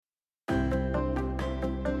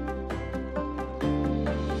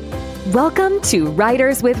Welcome to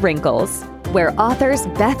Writers with Wrinkles, where authors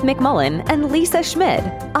Beth McMullen and Lisa Schmid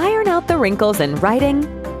iron out the wrinkles in writing,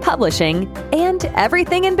 publishing, and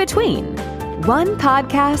everything in between, one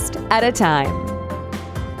podcast at a time.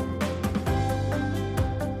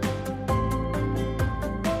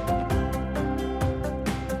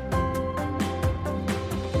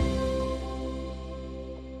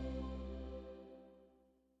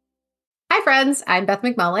 Hi, friends. I'm Beth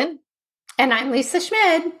McMullen. And I'm Lisa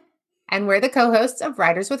Schmid. And we're the co-hosts of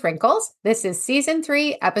Writers with Wrinkles. This is Season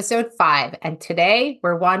 3, Episode 5. And today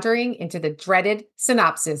we're wandering into the dreaded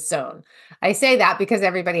synopsis zone. I say that because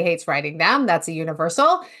everybody hates writing them. That's a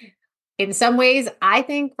universal. In some ways, I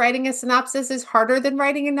think writing a synopsis is harder than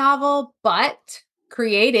writing a novel, but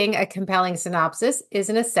creating a compelling synopsis is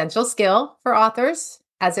an essential skill for authors,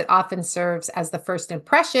 as it often serves as the first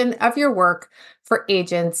impression of your work for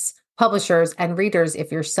agents, publishers, and readers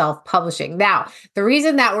if you're self-publishing. Now, the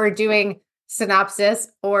reason that we're doing synopsis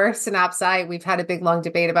or synopsi, we've had a big, long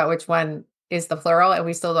debate about which one is the plural, and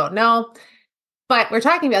we still don't know. But we're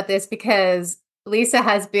talking about this because Lisa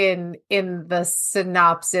has been in the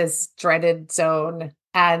synopsis dreaded zone,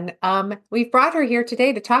 and we've brought her here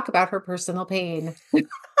today to talk about her personal pain. Oh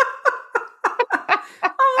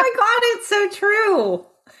my God, it's so true.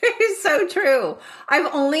 It's so true.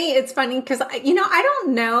 It's funny because, I don't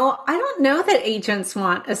know that agents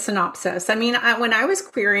want a synopsis. I mean, when I was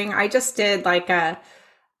querying, I just did like a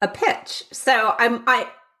pitch. So I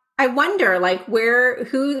wonder like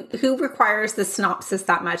who requires the synopsis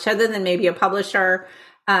that much other than maybe a publisher,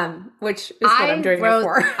 which is what I'm doing it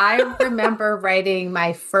for. I remember writing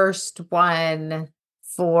my first one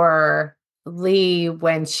for Lee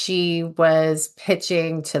when she was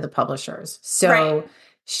pitching to the publishers. So right.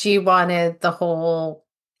 She wanted the whole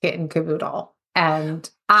kit and caboodle. And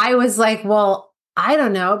I was like, well, I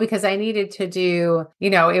don't know, because I needed to do,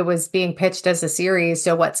 it was being pitched as a series.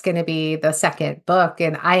 So what's going to be the second book?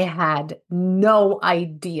 And I had no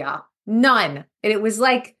idea, none. And it was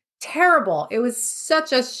like terrible. It was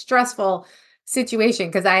such a stressful situation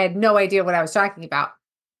because I had no idea what I was talking about.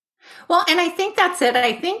 Well, and I think that's it.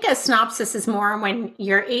 I think a synopsis is more when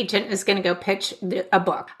your agent is going to go pitch a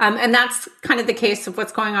book. And that's kind of the case of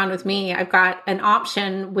what's going on with me. I've got an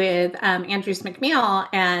option with Andrews McMeel,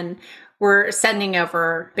 and we're sending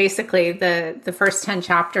over basically the first 10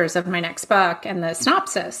 chapters of my next book and the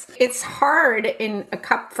synopsis. It's hard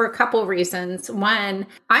for a couple reasons. One,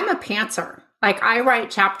 I'm a pantser. Like I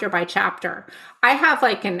write chapter by chapter. I have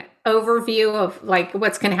like an overview of like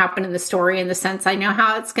what's going to happen in the story, in the sense I know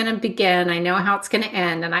how it's going to begin. I know how it's going to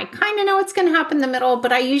end, and I kind of know what's going to happen in the middle,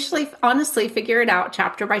 but I usually honestly figure it out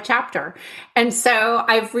chapter by chapter. And so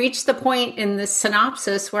I've reached the point in the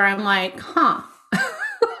synopsis where I'm like,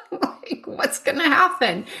 like what's going to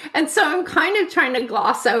happen? And so I'm kind of trying to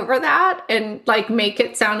gloss over that and like make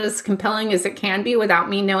it sound as compelling as it can be without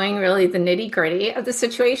me knowing really the nitty gritty of the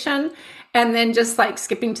situation. And then just like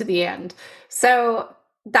skipping to the end. So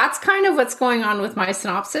that's kind of what's going on with my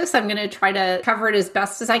synopsis. I'm going to try to cover it as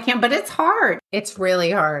best as I can, but it's hard. It's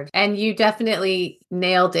really hard. And you definitely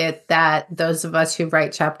nailed it that those of us who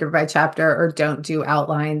write chapter by chapter or don't do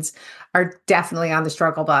outlines are definitely on the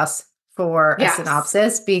struggle bus for a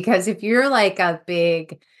synopsis. Because if you're like a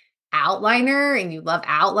big outliner and you love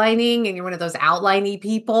outlining and you're one of those outliney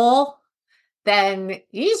people, then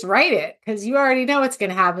you just write it because you already know what's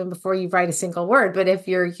going to happen before you write a single word. But if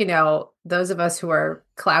you're, those of us who are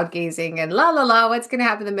cloud gazing and what's going to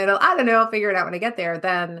happen in the middle? I don't know. I'll figure it out when I get there.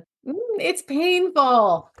 Then it's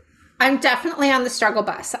painful. I'm definitely on the struggle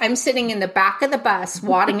bus. I'm sitting in the back of the bus,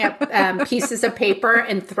 wadding up pieces of paper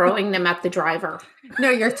and throwing them at the driver.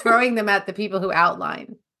 No, you're throwing them at the people who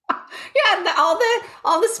outline. Yeah,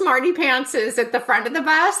 all the smarty pantses at the front of the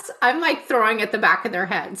bus, I'm like throwing at the back of their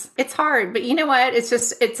heads. It's hard, but you know what?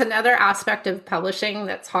 It's another aspect of publishing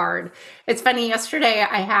that's hard. It's funny, yesterday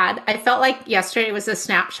I felt like yesterday was a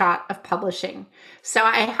snapshot of publishing. So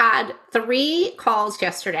I had 3 calls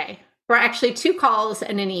yesterday. Or actually 2 calls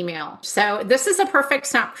and an email. So this is a perfect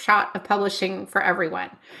snapshot of publishing for everyone.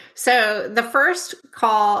 So the first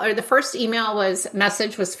call or the first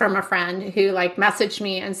message was from a friend who like messaged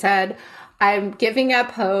me and said, I'm giving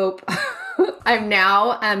up hope. I'm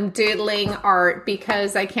now doodling art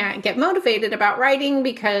because I can't get motivated about writing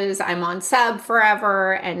because I'm on sub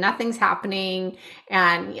forever and nothing's happening.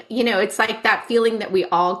 And, it's like that feeling that we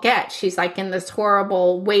all get. She's like in this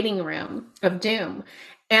horrible waiting room of doom.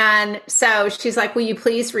 And so she's like, will you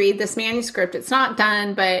please read this manuscript? It's not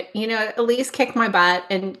done, but, at least kick my butt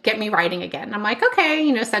and get me writing again. And I'm like,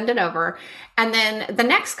 okay, send it over. And then the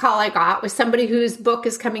next call I got was somebody whose book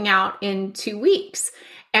is coming out in 2 weeks.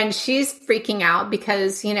 And she's freaking out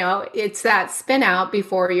because, it's that spin out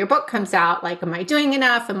before your book comes out. Like, am I doing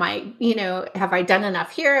enough? Have I done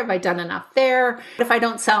enough here? Have I done enough there? What if I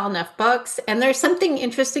don't sell enough books? And there's something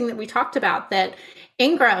interesting that we talked about, that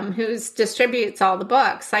Ingram, who distributes all the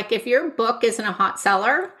books, like if your book isn't a hot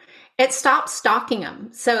seller, it stops stocking them.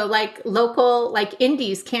 So like local, like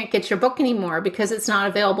indies can't get your book anymore because it's not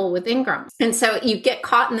available with Ingram. And so you get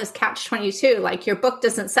caught in this catch-22, like your book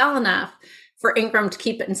doesn't sell enough for Ingram to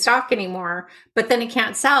keep it in stock anymore, but then it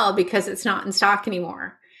can't sell because it's not in stock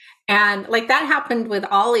anymore. And like that happened with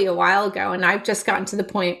Ollie a while ago. And I've just gotten to the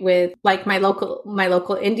point with like my local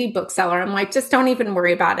indie bookseller. I'm like, just don't even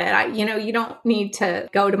worry about it. You don't need to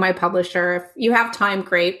go to my publisher. If you have time,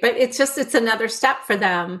 great. But it's another step for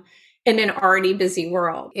them in an already busy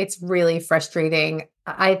world. It's really frustrating.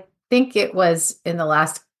 I think it was in the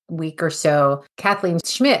last week or so, Kathleen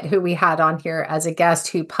Schmidt, who we had on here as a guest,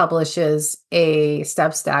 who publishes a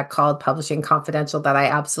Substack called Publishing Confidential that I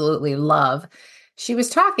absolutely love. She was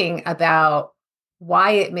talking about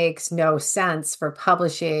why it makes no sense for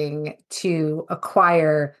publishing to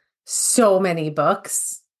acquire so many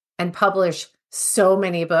books and publish so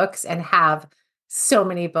many books and have so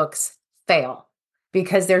many books fail,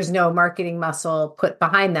 because there's no marketing muscle put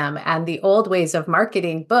behind them. And the old ways of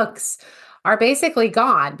marketing books are basically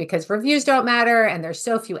gone because reviews don't matter and there's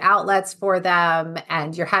so few outlets for them.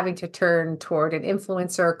 And you're having to turn toward an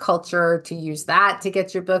influencer culture to use that to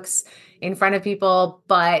get your books in front of people,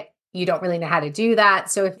 but you don't really know how to do that.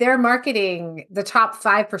 So if they're marketing the top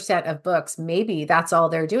 5% of books, maybe that's all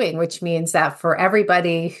they're doing, which means that for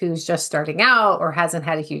everybody who's just starting out or hasn't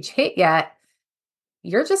had a huge hit yet,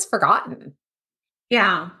 you're just forgotten.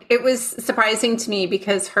 Yeah, it was surprising to me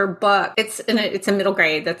because her book, it's a middle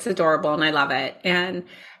grade that's adorable and I love it. And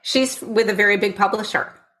she's with a very big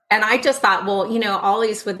publisher. And I just thought, well,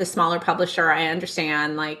 Ollie's with the smaller publisher. I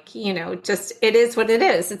understand, just it is what it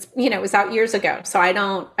is. It's, it was out years ago. So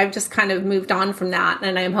I've just kind of moved on from that.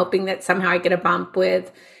 And I'm hoping that somehow I get a bump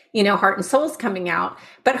with, Heart and Soul's coming out,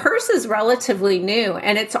 but hers is relatively new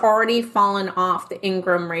and it's already fallen off the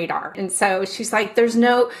Ingram radar. And so she's like, there's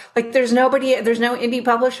no indie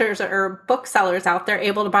publishers or booksellers out there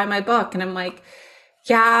able to buy my book. And I'm like,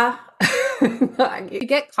 yeah. You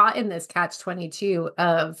get caught in this catch-22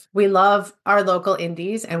 of we love our local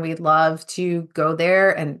indies and we love to go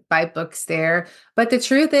there and buy books there. But the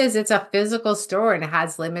truth is it's a physical store and it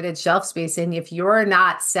has limited shelf space. And if you're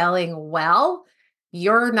not selling well,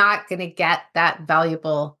 you're not going to get that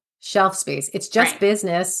valuable shelf space. It's just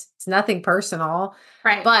business. It's nothing personal.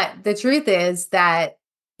 Right. But the truth is that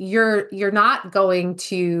you're not going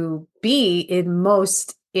to be in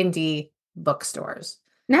most indie bookstores.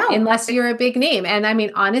 No. Unless you're a big name. And I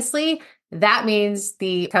mean, honestly, that means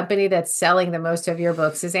the company that's selling the most of your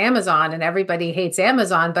books is Amazon, and everybody hates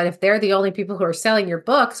Amazon. But if they're the only people who are selling your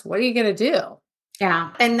books, what are you going to do?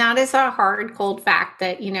 Yeah. And that is a hard, cold fact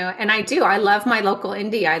that, and I love my local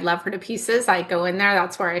indie. I love her to pieces. I go in there.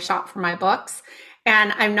 That's where I shop for my books.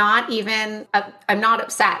 And I'm not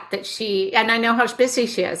upset that and I know how busy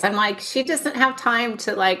she is. I'm like, she doesn't have time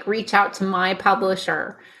to reach out to my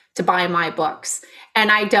publisher to buy my books.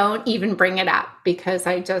 And I don't even bring it up because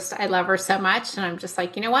I love her so much. And I'm just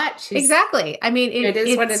like, you know what? Exactly. I mean, it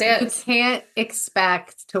is what it is. You can't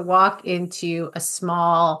expect to walk into a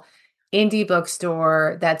small indie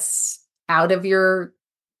bookstore that's out of your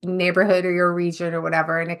neighborhood or your region or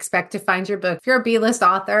whatever and expect to find your book. If you're a B-list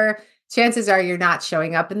author, chances are you're not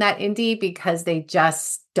showing up in that indie because they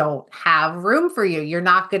just don't have room for you. You're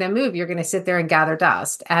not going to move. You're going to sit there and gather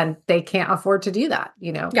dust, and they can't afford to do that.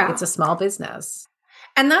 It's a small business.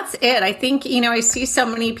 And that's it. I think, I see so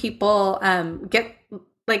many people get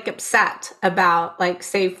upset about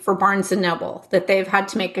say for Barnes and Noble that they've had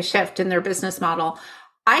to make a shift in their business model.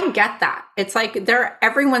 I get that. It's like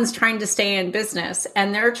everyone's trying to stay in business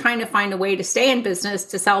and they're trying to find a way to stay in business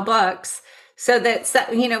to sell books so that,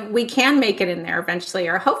 we can make it in there eventually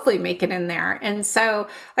or hopefully make it in there. And so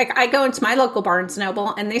I go into my local Barnes and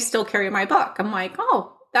Noble and they still carry my book. I'm like,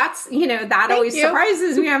 oh, that's, that always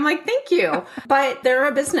surprises me. I'm like, thank you. But they're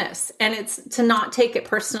a business and it's to not take it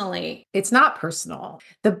personally. It's not personal.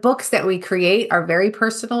 The books that we create are very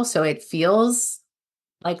personal. So it feels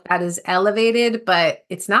like that is elevated, but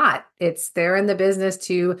it's not. They're in the business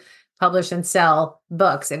to publish and sell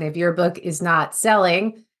books. And if your book is not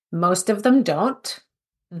selling, most of them don't,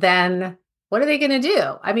 then what are they going to do?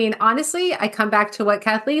 I mean, honestly, I come back to what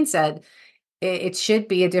Kathleen said. It should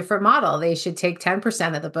be a different model. They should take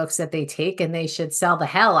 10% of the books that they take and they should sell the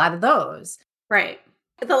hell out of those. Right.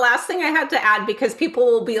 The last thing I had to add, because people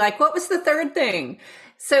will be like, what was the third thing?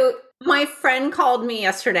 So My friend called me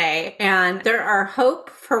yesterday, and there are hope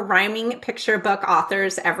for rhyming picture book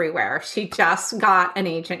authors everywhere. She just got an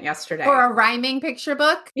agent yesterday. For a rhyming picture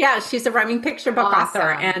book? Yeah, she's a rhyming picture book Awesome.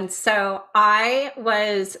 author. And so I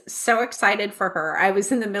was so excited for her. I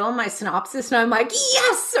was in the middle of my synopsis and I'm like,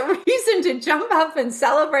 yes, a reason to jump up and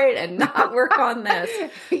celebrate and not work on this.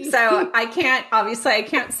 So I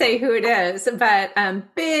can't say who it is, but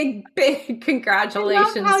big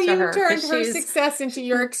congratulations I love how to you her. turned her success into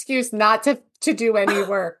your excuse not to do any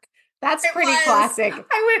work. That's pretty classic.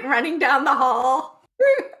 I went running down the hall.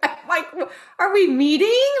 I'm like, are we meeting?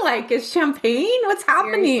 Like, is champagne? What's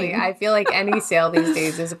happening? Seriously, I feel like any sale these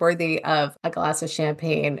days is worthy of a glass of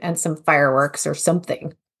champagne and some fireworks or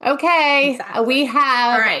something. Okay, Exactly.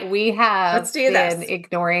 we have Let's do been this.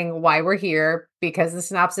 ignoring why we're here because the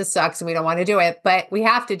synopsis sucks and we don't want to do it, but we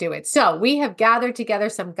have to do it. So we have gathered together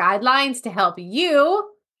some guidelines to help you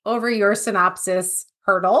over your synopsis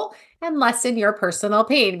hurdle and lessen your personal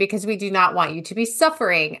pain because we do not want you to be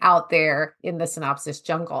suffering out there in the synopsis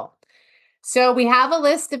jungle. So we have a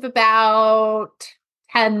list of about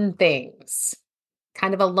 10 things,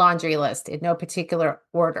 kind of a laundry list in no particular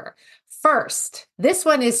order. First, this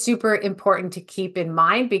one is super important to keep in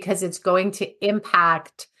mind because it's going to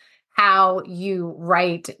impact how you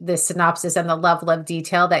write the synopsis and the level of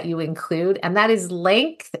detail that you include, and that is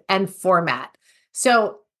length and format.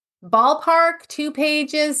 So ballpark, 2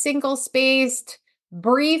 pages, single spaced,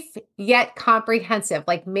 brief yet comprehensive.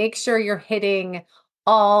 Like make sure you're hitting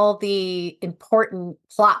all the important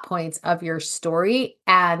plot points of your story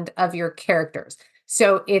and of your characters.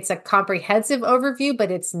 So it's a comprehensive overview,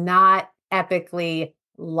 but it's not epically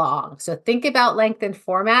long. So think about length and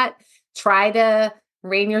format. Try to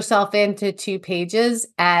rein yourself into 2 pages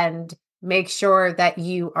and make sure that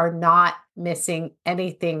you are not missing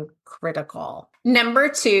anything critical. Number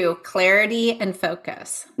 2, clarity and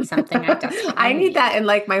focus. Something I desperately I need that in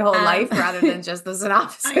like my whole life rather than just the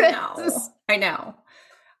synopsis. I know.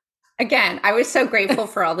 Again, I was so grateful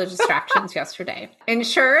for all the distractions yesterday.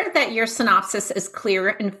 Ensure that your synopsis is clear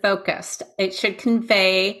and focused. It should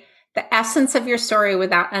convey the essence of your story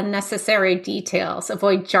without unnecessary details.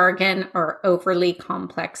 Avoid jargon or overly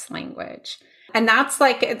complex language. And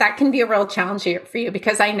that can be a real challenge for you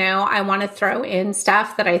because I know I want to throw in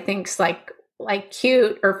stuff that I think's like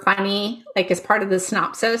cute or funny, like as part of the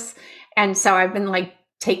synopsis. And so I've been like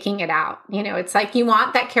taking it out. You know, it's like you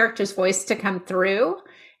want that character's voice to come through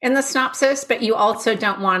in the synopsis, but you also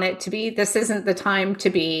don't want it to be, this isn't the time to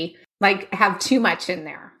be like have too much in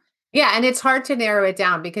there. Yeah. And it's hard to narrow it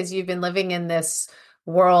down because you've been living in this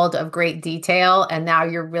world of great detail and now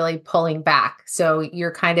you're really pulling back. So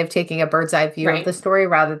you're kind of taking a bird's eye view of the story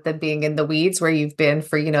rather than being in the weeds where you've been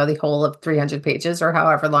for, the whole of 300 pages or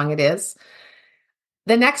however long it is.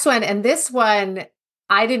 The next one, and this one,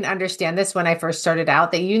 I didn't understand this when I first started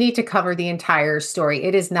out, that you need to cover the entire story.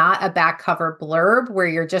 It is not a back cover blurb where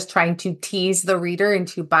you're just trying to tease the reader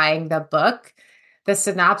into buying the book. The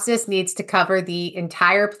synopsis needs to cover the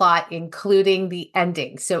entire plot, including the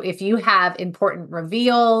ending. So if you have important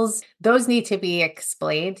reveals, those need to be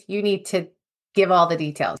explained. You need to give all the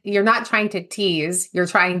details. You're not trying to tease, you're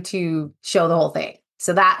trying to show the whole thing.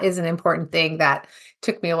 So that is an important thing that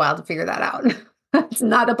took me a while to figure that out. It's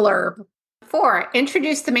not a blurb. 4,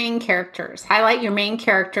 introduce the main characters. Highlight your main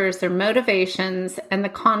characters, their motivations, and the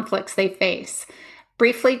conflicts they face.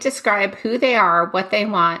 Briefly describe who they are, what they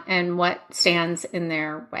want, and what stands in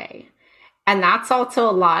their way. And that's also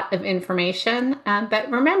a lot of information.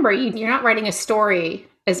 But remember, you're not writing a story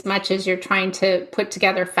as much as you're trying to put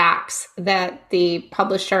together facts that the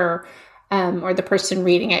publisher or the person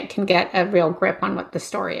reading it can get a real grip on what the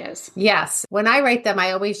story is. Yes. When I write them,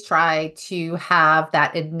 I always try to have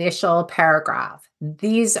that initial paragraph.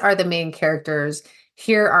 These are the main characters.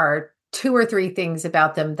 Here are 2 or 3 things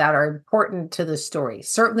about them that are important to the story.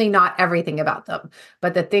 Certainly not everything about them,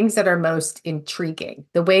 but the things that are most intriguing,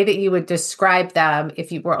 the way that you would describe them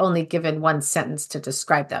if you were only given 1 sentence to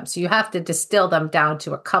describe them. So you have to distill them down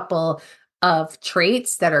to a couple of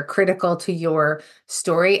traits that are critical to your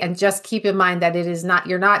story. And just keep in mind that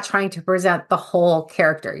you're not trying to present the whole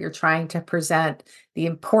character. You're trying to present the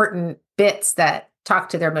important bits that talk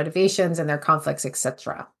to their motivations and their conflicts,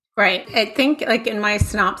 etc. Right. I think like in my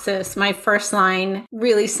synopsis, my first line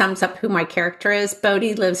really sums up who my character is.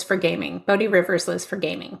 Bodhi lives for gaming. Bodhi Rivers lives for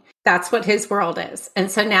gaming. That's what his world is. And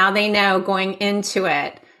so now they know going into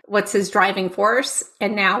it, what's his driving force,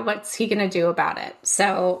 and now what's he going to do about it?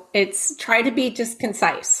 So it's try to be just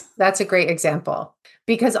concise. That's a great example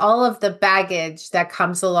because all of the baggage that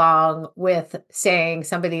comes along with saying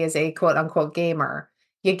somebody is a quote unquote gamer,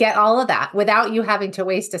 you get all of that without you having to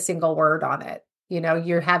waste a single word on it.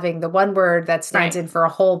 You're having the one word that stands in for a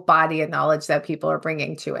whole body of knowledge that people are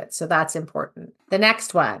bringing to it. So that's important. The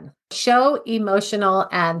next one, show emotional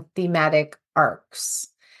and thematic arcs.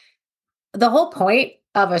 The whole point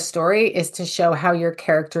of a story is to show how your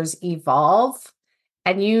characters evolve.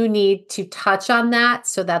 And you need to touch on that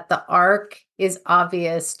so that the arc is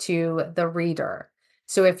obvious to the reader.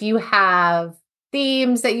 So if you have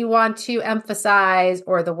themes that you want to emphasize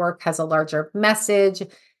or the work has a larger message,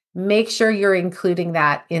 make sure you're including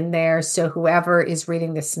that in there so whoever is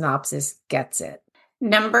reading the synopsis gets it.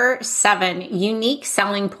 Number 7, unique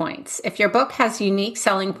selling points. If your book has unique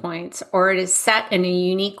selling points or it is set in a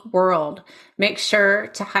unique world, make sure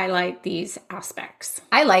to highlight these aspects.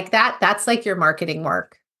 I like that. That's like your marketing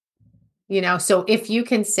work. So if you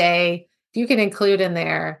can include in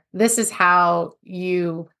there, this is how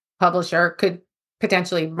you publisher could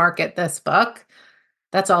potentially market this book.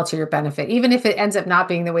 That's all to your benefit. Even if it ends up not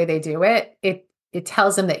being the way they do it, it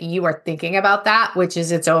tells them that you are thinking about that, which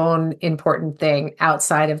is its own important thing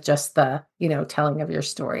outside of just the, telling of your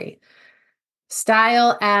story.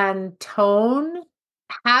 Style and tone.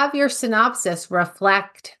 Have your synopsis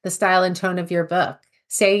reflect the style and tone of your book.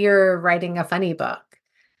 Say you're writing a funny book.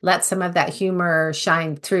 Let some of that humor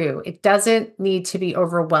shine through. It doesn't need to be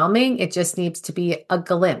overwhelming. It just needs to be a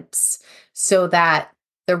glimpse so that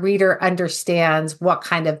the reader understands what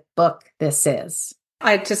kind of book this is.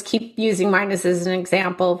 I just keep using mine as an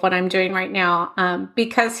example of what I'm doing right now.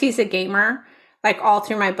 Because he's a gamer, like all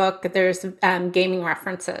through my book, there's gaming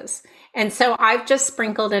references. And so I've just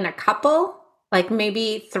sprinkled in a couple, like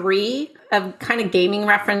maybe 3 of kind of gaming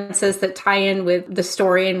references that tie in with the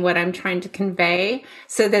story and what I'm trying to convey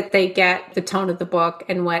so that they get the tone of the book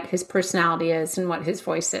and what his personality is and what his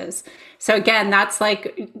voice is. So again, that's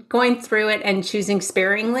like going through it and choosing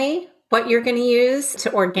sparingly what you're going to use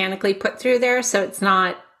to organically put through there so it's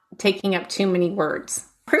not taking up too many words.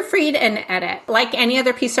 Proofread and edit. Like any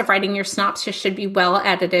other piece of writing, your synopsis should be well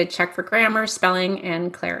edited. Check for grammar, spelling,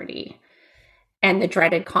 and clarity. And the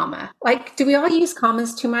dreaded comma. Like, do we all use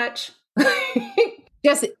commas too much?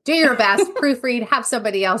 Just do your best, proofread, have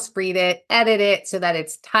somebody else read it, edit it so that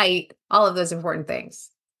it's tight, all of those important things.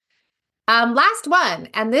 Last one,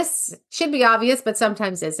 and this should be obvious, but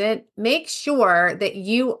sometimes isn't. Make sure that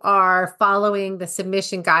you are following the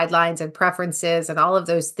submission guidelines and preferences and all of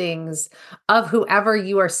those things of whoever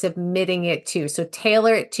you are submitting it to. So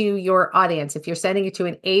tailor it to your audience. If you're sending it to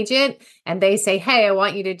an agent and they say, hey, I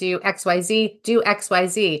want you to do XYZ, do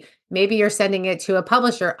XYZ. Maybe you're sending it to a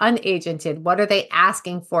publisher, unagented. What are they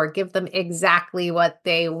asking for? Give them exactly what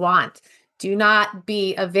they want. Do not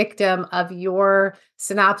be a victim of your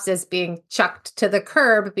synopsis being chucked to the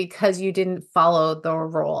curb because you didn't follow the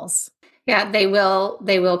rules. Yeah, they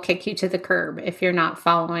will kick you to the curb if you're not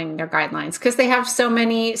following their guidelines because they have so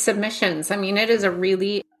many submissions. I mean, it is a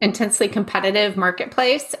really intensely competitive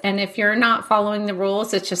marketplace. And if you're not following the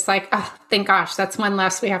rules, it's just like, oh, thank gosh, that's one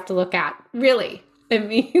less we have to look at. Really? I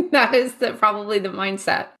mean, that is probably the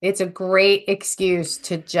mindset. It's a great excuse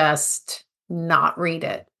to just not read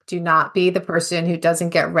it. Do not be the person who doesn't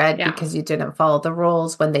get read because you didn't follow the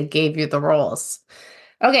rules when they gave you the rules.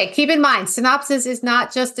 Okay, keep in mind, synopsis is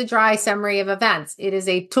not just a dry summary of events. It is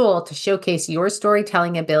a tool to showcase your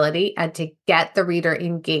storytelling ability and to get the reader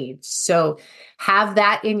engaged. So have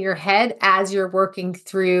that in your head as you're working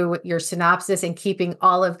through your synopsis and keeping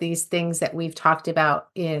all of these things that we've talked about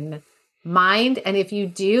in mind. And if you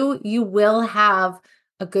do, you will have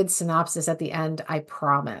a good synopsis at the end, I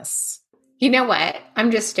promise. You know what? I'm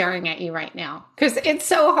just staring at you right now because it's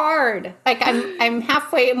so hard. Like I'm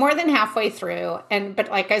more than halfway through. But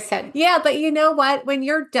like I said. Yeah, but you know what? When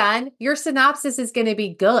you're done, your synopsis is going to be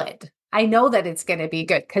good. I know that it's going to be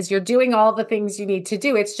good because you're doing all the things you need to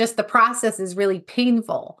do. It's just the process is really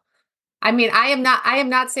painful. I mean, I am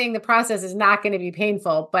not saying the process is not going to be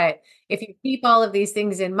painful, but if you keep all of these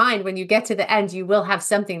things in mind, when you get to the end, you will have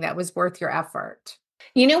something that was worth your effort.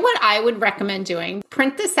 You know what I would recommend doing?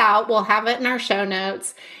 Print this out. We'll have it in our show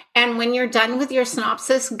notes. And when you're done with your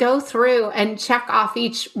synopsis, go through and check off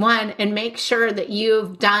each one and make sure that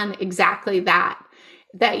you've done exactly that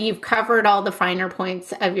you've covered all the finer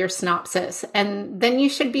points of your synopsis. And then you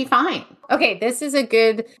should be fine. Okay, this is a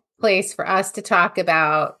good place for us to talk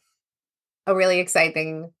about a really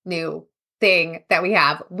exciting new thing that we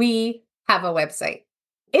have. We have a website.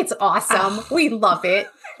 It's awesome. We love it.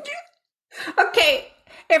 Okay.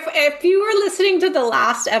 If you were listening to the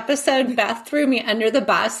last episode, Beth threw me under the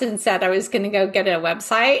bus and said I was going to go get a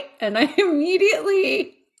website. And I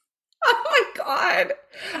immediately, oh my God.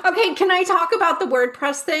 Okay, can I talk about the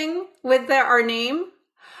WordPress thing with our name?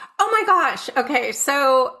 Oh my gosh. Okay,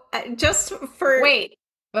 so just for... Wait,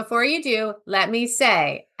 Before you do, let me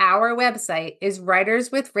say our website is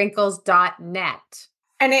writerswithwrinkles.net.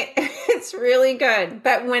 And it's really good.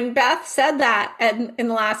 But when Beth said that in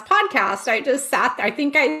the last podcast, I just sat there. I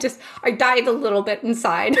think I died a little bit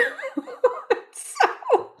inside. So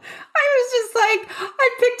I was just like, I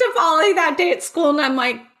picked up Ollie that day at school and I'm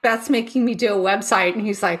like, Beth's making me do a website. And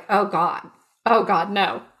he's like, oh God,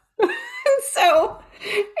 no. So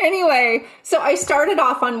anyway, so I started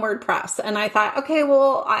off on WordPress and I thought, okay,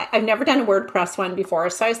 well, I've never done a WordPress one before.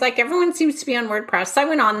 So I was like, everyone seems to be on WordPress. So I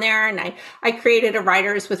went on there and I created a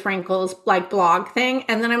Writers with Wrinkles like blog thing.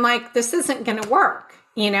 And then I'm like, this isn't going to work.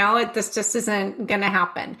 This just isn't going to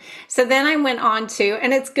happen. So then I went on to,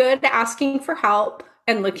 and it's good asking for help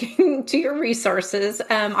and looking to your resources.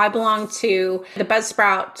 I belong to the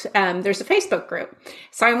Buzzsprout. There's a Facebook group.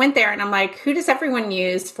 So I went there and I'm like, who does everyone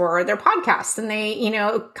use for their podcasts? And they,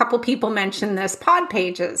 a couple people mentioned this Pod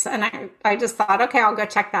Pages. And I just thought, okay, I'll go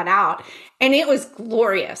check that out. And it was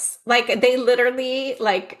glorious. Like they literally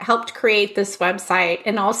helped create this website.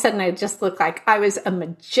 And all of a sudden I just looked like I was a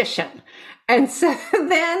magician. And so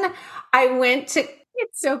then I went to,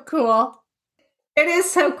 it's so cool. It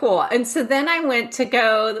is so cool. And so then I went to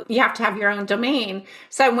go, you have to have your own domain.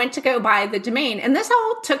 So I went to go buy the domain. And this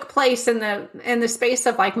all took place in the space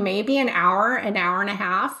of maybe an hour and a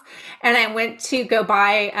half. And I went to go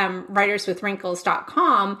buy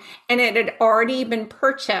writerswithwrinkles.com and it had already been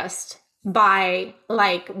purchased by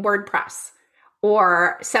WordPress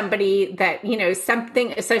or somebody that,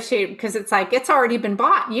 something associated, because it's it's already been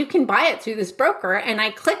bought. You can buy it through this broker. And I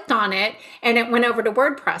clicked on it and it went over to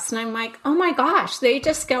WordPress. And I'm like, oh my gosh, they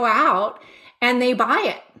just go out and they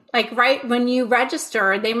buy it. Right when you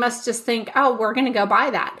register, they must just think, oh, we're going to go buy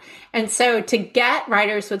that. And so to get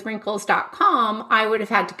writerswithwrinkles.com, I would have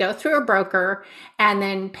had to go through a broker and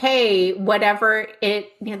then pay whatever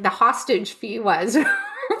the hostage fee was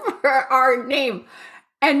for our name.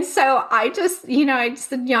 And so I just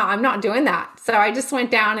said, I'm not doing that. So I just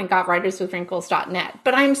went down and got writerswithwrinkles.net.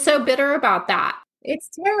 But I'm so bitter about that. It's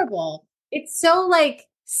terrible. It's so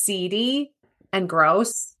seedy and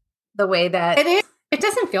gross the way that it is. It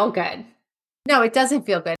doesn't feel good. No, it doesn't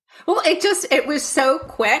feel good. Well, it was so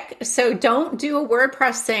quick. So don't do a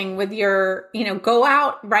WordPress thing with your, go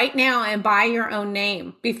out right now and buy your own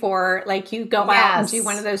name before you go out and do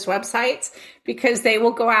one of those websites, because they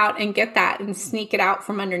will go out and get that and sneak it out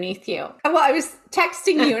from underneath you. Well, I was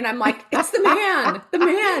texting you and I'm like, it's the man,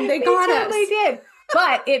 they got us. They did.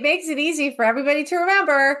 But it makes it easy for everybody to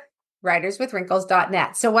remember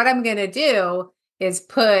writerswithwrinkles.net. So what I'm going to do is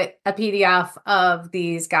put a PDF of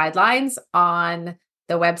these guidelines on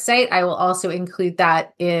the website. I will also include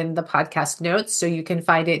that in the podcast notes so you can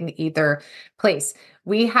find it in either place.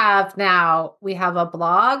 We have a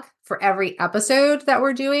blog for every episode that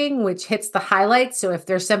we're doing, which hits the highlights. So if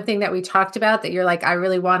there's something that we talked about that you're like, I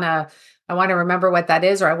want to remember what that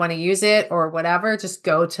is, or I want to use it or whatever, just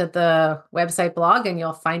go to the website blog and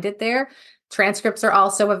you'll find it there. Transcripts are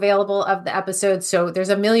also available of the episodes. So there's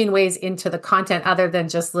a million ways into the content other than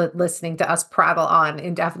just listening to us prattle on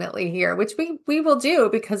indefinitely here, which we will do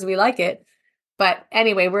because we like it. But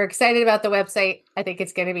anyway, we're excited about the website. I think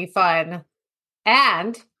it's going to be fun.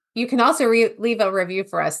 And you can also leave a review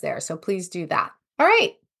for us there. So please do that. All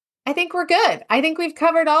right. I think we're good. I think we've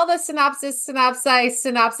covered all the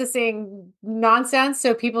synopsising nonsense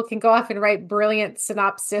so people can go off and write brilliant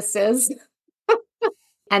synopsises.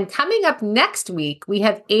 And coming up next week, we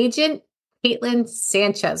have agent Caitlin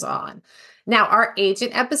Sanchez on. Now, our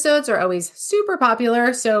agent episodes are always super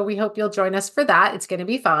popular, so we hope you'll join us for that. It's going to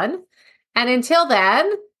be fun. And until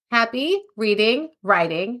then, happy reading,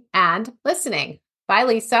 writing, and listening. Bye,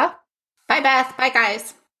 Lisa. Bye, Beth. Bye,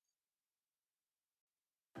 guys.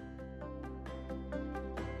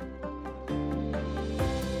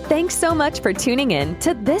 Thanks so much for tuning in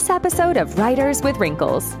to this episode of Writers with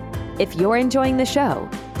Wrinkles. If you're enjoying the show,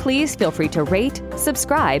 please feel free to rate,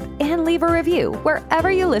 subscribe, and leave a review wherever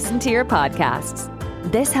you listen to your podcasts.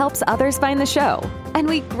 This helps others find the show, and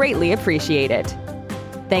we greatly appreciate it.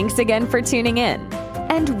 Thanks again for tuning in,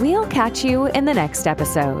 and we'll catch you in the next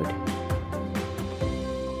episode.